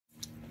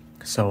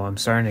So I'm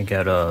starting to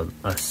get a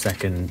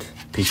second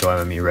Pico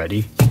MMU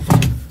ready.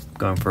 I'm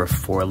going for a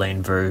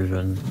 4-lane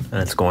version,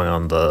 and it's going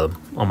on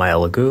my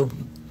elegoo.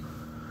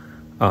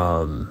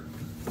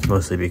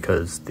 Mostly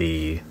because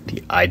the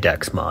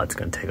IDEX mod's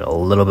gonna take a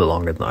little bit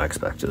longer than I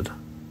expected.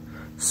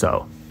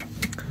 So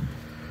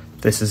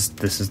this is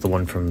the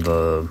one from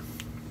the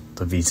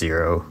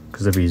V0,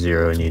 because the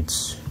V0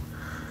 needs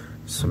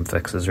some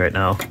fixes right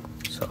now.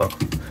 So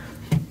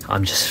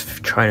I'm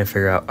just trying to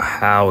figure out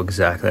how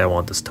exactly I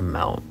want this to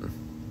mount.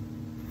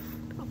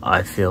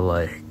 I feel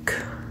like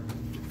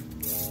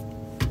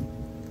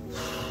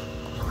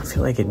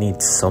it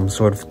needs some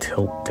sort of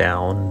tilt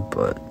down,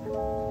 but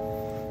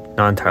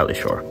not entirely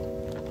sure.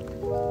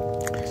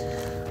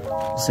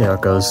 We'll see how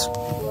it goes.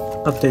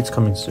 Updates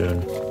coming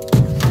soon.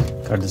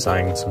 Gotta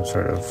design some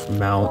sort of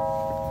mount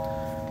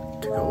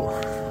to go.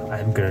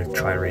 I'm gonna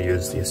try and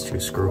reuse these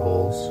 2 screw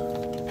holes.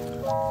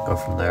 Go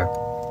from there.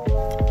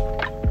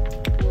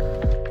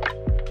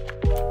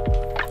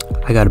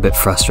 I got a bit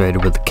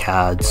frustrated with the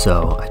CAD,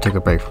 so I took a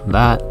break from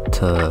that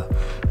to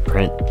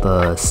print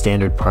the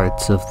standard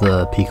parts of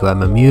the Pico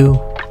MMU,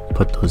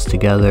 put those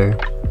together,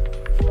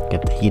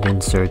 get the heat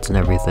inserts and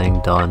everything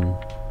done.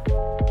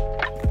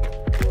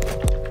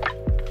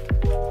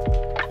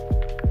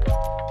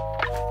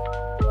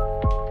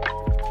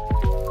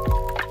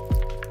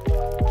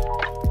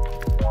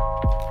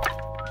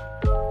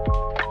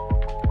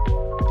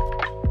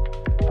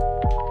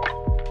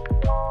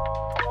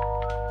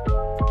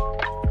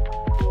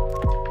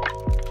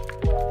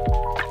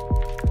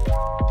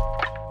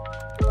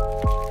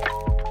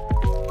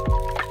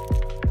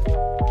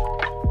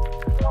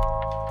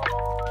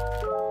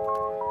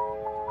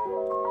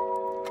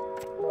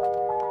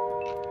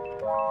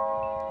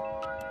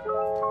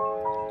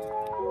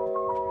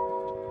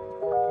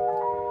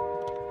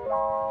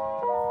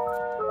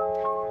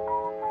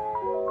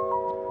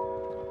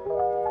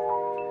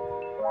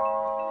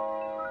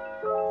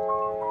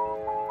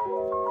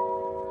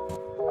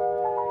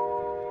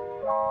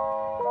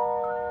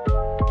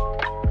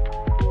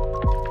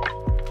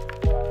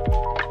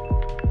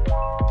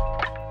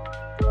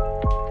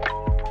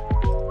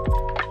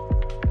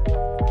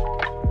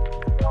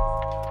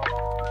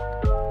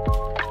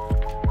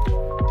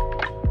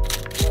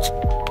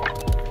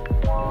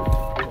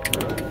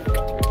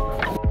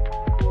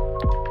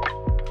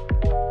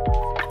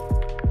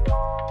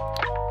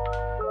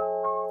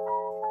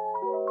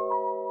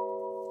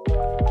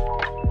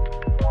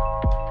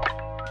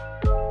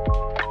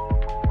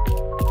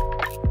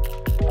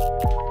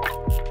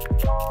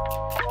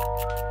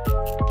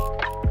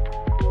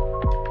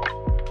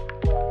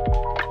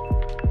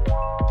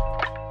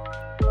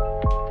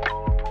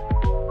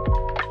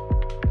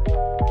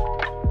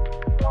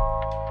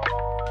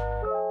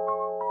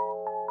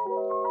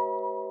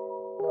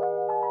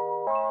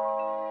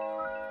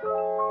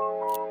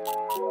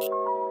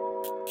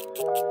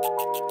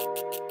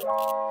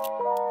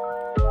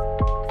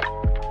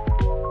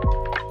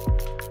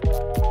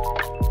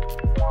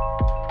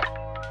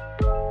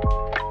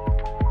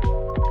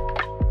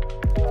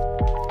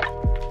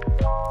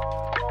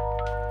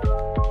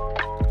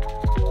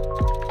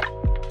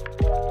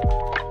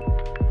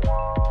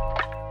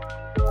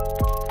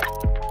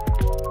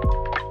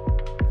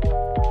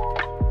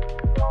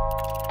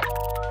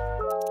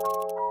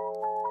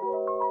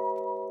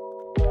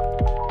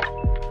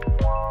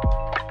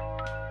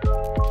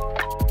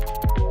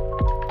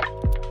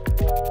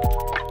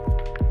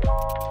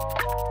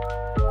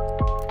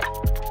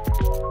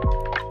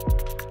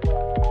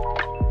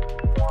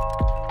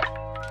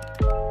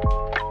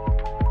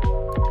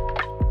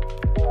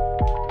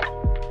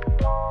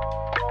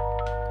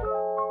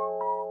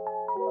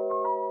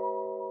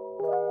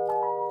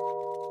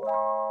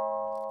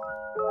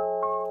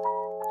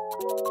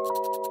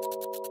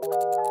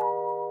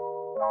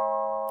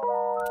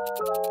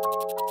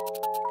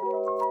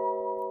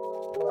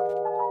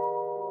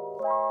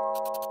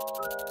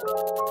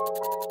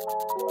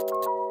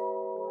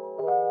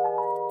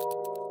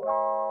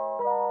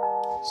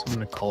 So I'm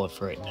gonna call it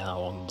for right now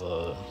on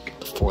the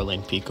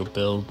 4-lane Pico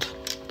build.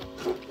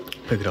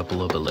 Pick it up a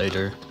little bit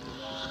later,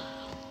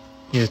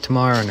 either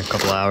tomorrow or in a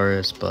couple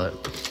hours.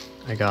 But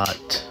I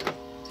got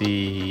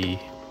the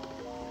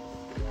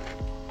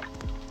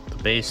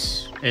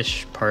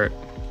base-ish part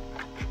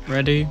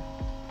ready.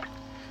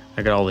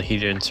 I got all the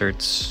heat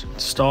inserts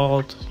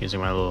installed using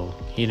my little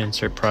heat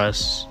insert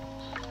press,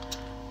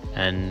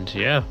 and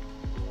yeah,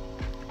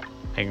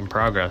 making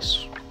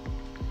progress.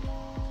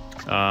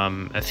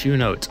 A few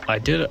notes. I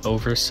did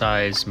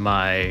oversize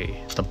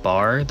the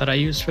bar that I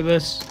use for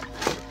this,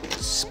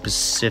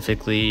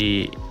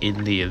 specifically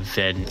in the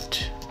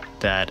event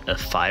that a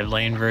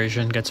 5-lane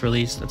version gets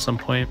released at some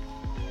point.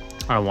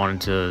 I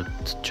wanted to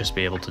just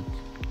be able to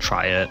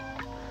try it.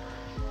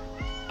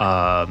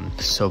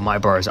 So my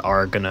bars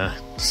are gonna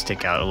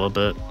stick out a little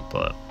bit,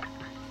 but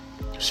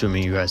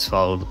assuming you guys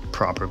follow the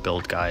proper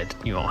build guide,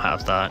 you won't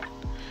have that.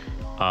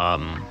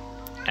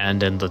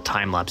 And in the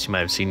time lapse, you might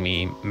have seen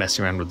me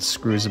messing around with the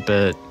screws a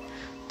bit.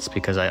 It's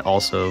because I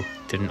also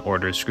didn't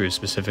order screws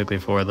specifically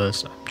for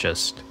this. I'm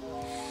just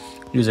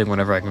using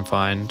whatever I can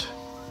find.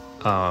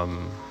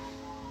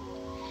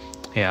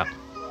 Yeah.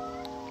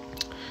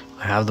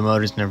 I have the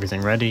motors and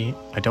everything ready.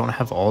 I don't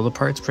have all the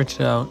parts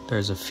printed out.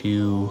 There's a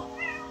few,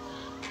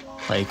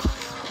 like,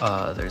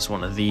 there's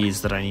one of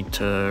these that I need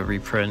to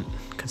reprint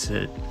because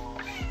it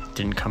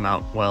didn't come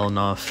out well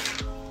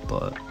enough,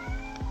 but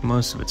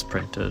most of it's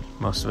printed.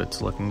 Most of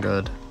it's looking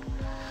good.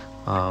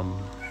 I'm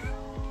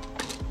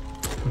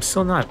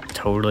still not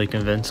totally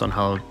convinced on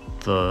how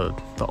the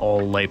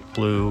all light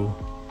blue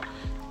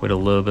with a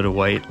little bit of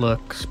white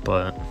looks,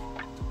 but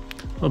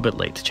a little bit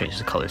late to change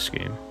the color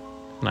scheme.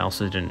 And I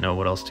also didn't know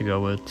what else to go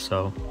with,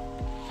 so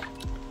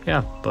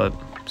yeah, but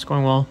it's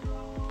going well.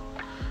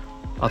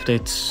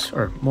 Updates,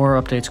 or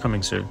more updates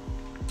coming soon.